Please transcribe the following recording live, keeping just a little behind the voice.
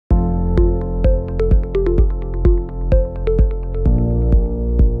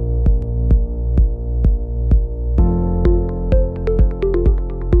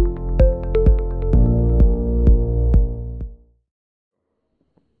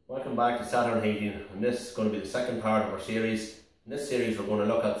Welcome back to Saturn Heating, and this is going to be the second part of our series. In this series we're going to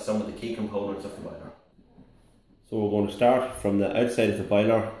look at some of the key components of the boiler. So we're going to start from the outside of the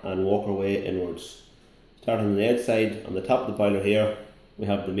boiler and work our way inwards. Starting on the outside, on the top of the boiler here, we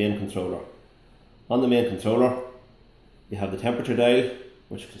have the main controller. On the main controller you have the temperature dial,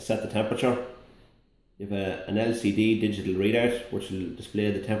 which can set the temperature. You have an LCD digital readout which will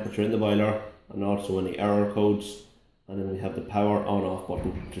display the temperature in the boiler and also any error codes. And then we have the power on off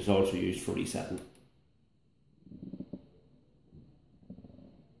button, which is also used for resetting.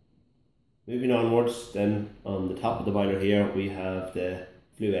 Moving onwards, then on the top of the boiler here we have the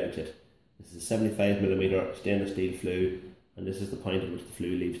flue exit. This is a 75mm stainless steel flue, and this is the point at which the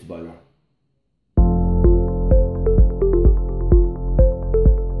flue leaves the boiler.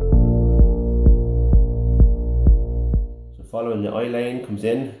 So following the oil line comes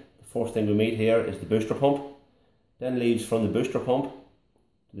in, the first thing we meet here is the booster pump. Then leads from the booster pump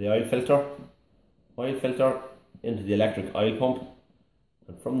to the oil filter into the electric oil pump,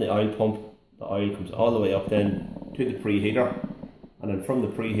 and from the oil pump the oil comes all the way up then to the preheater, and then from the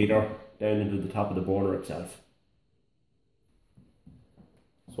preheater down into the top of the burner itself.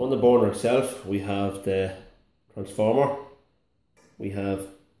 So on the burner itself we have the transformer, we have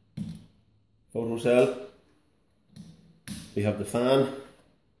photocell, we have the fan,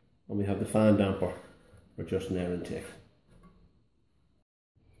 and we have the fan damper for just an air intake.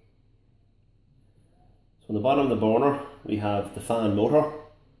 So on the bottom of the burner we have the fan motor.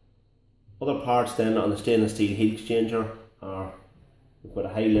 Other parts then on the stainless steel heat exchanger are, we've got a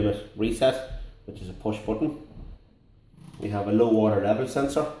high limit reset, which is a push button. We have a low water level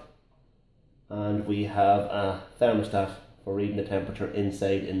sensor, and we have a thermostat for reading the temperature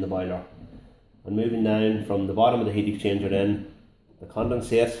inside in the boiler. And moving down from the bottom of the heat exchanger then, the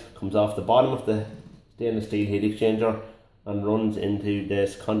condensate comes off the bottom of the stainless steel heat exchanger and runs into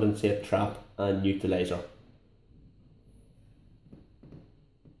this condensate trap and neutralizer.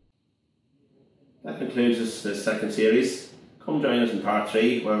 That concludes this second series. Come join us in part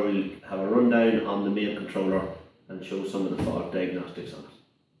 3, where we'll have a rundown on the main controller and show some of the fault diagnostics on it.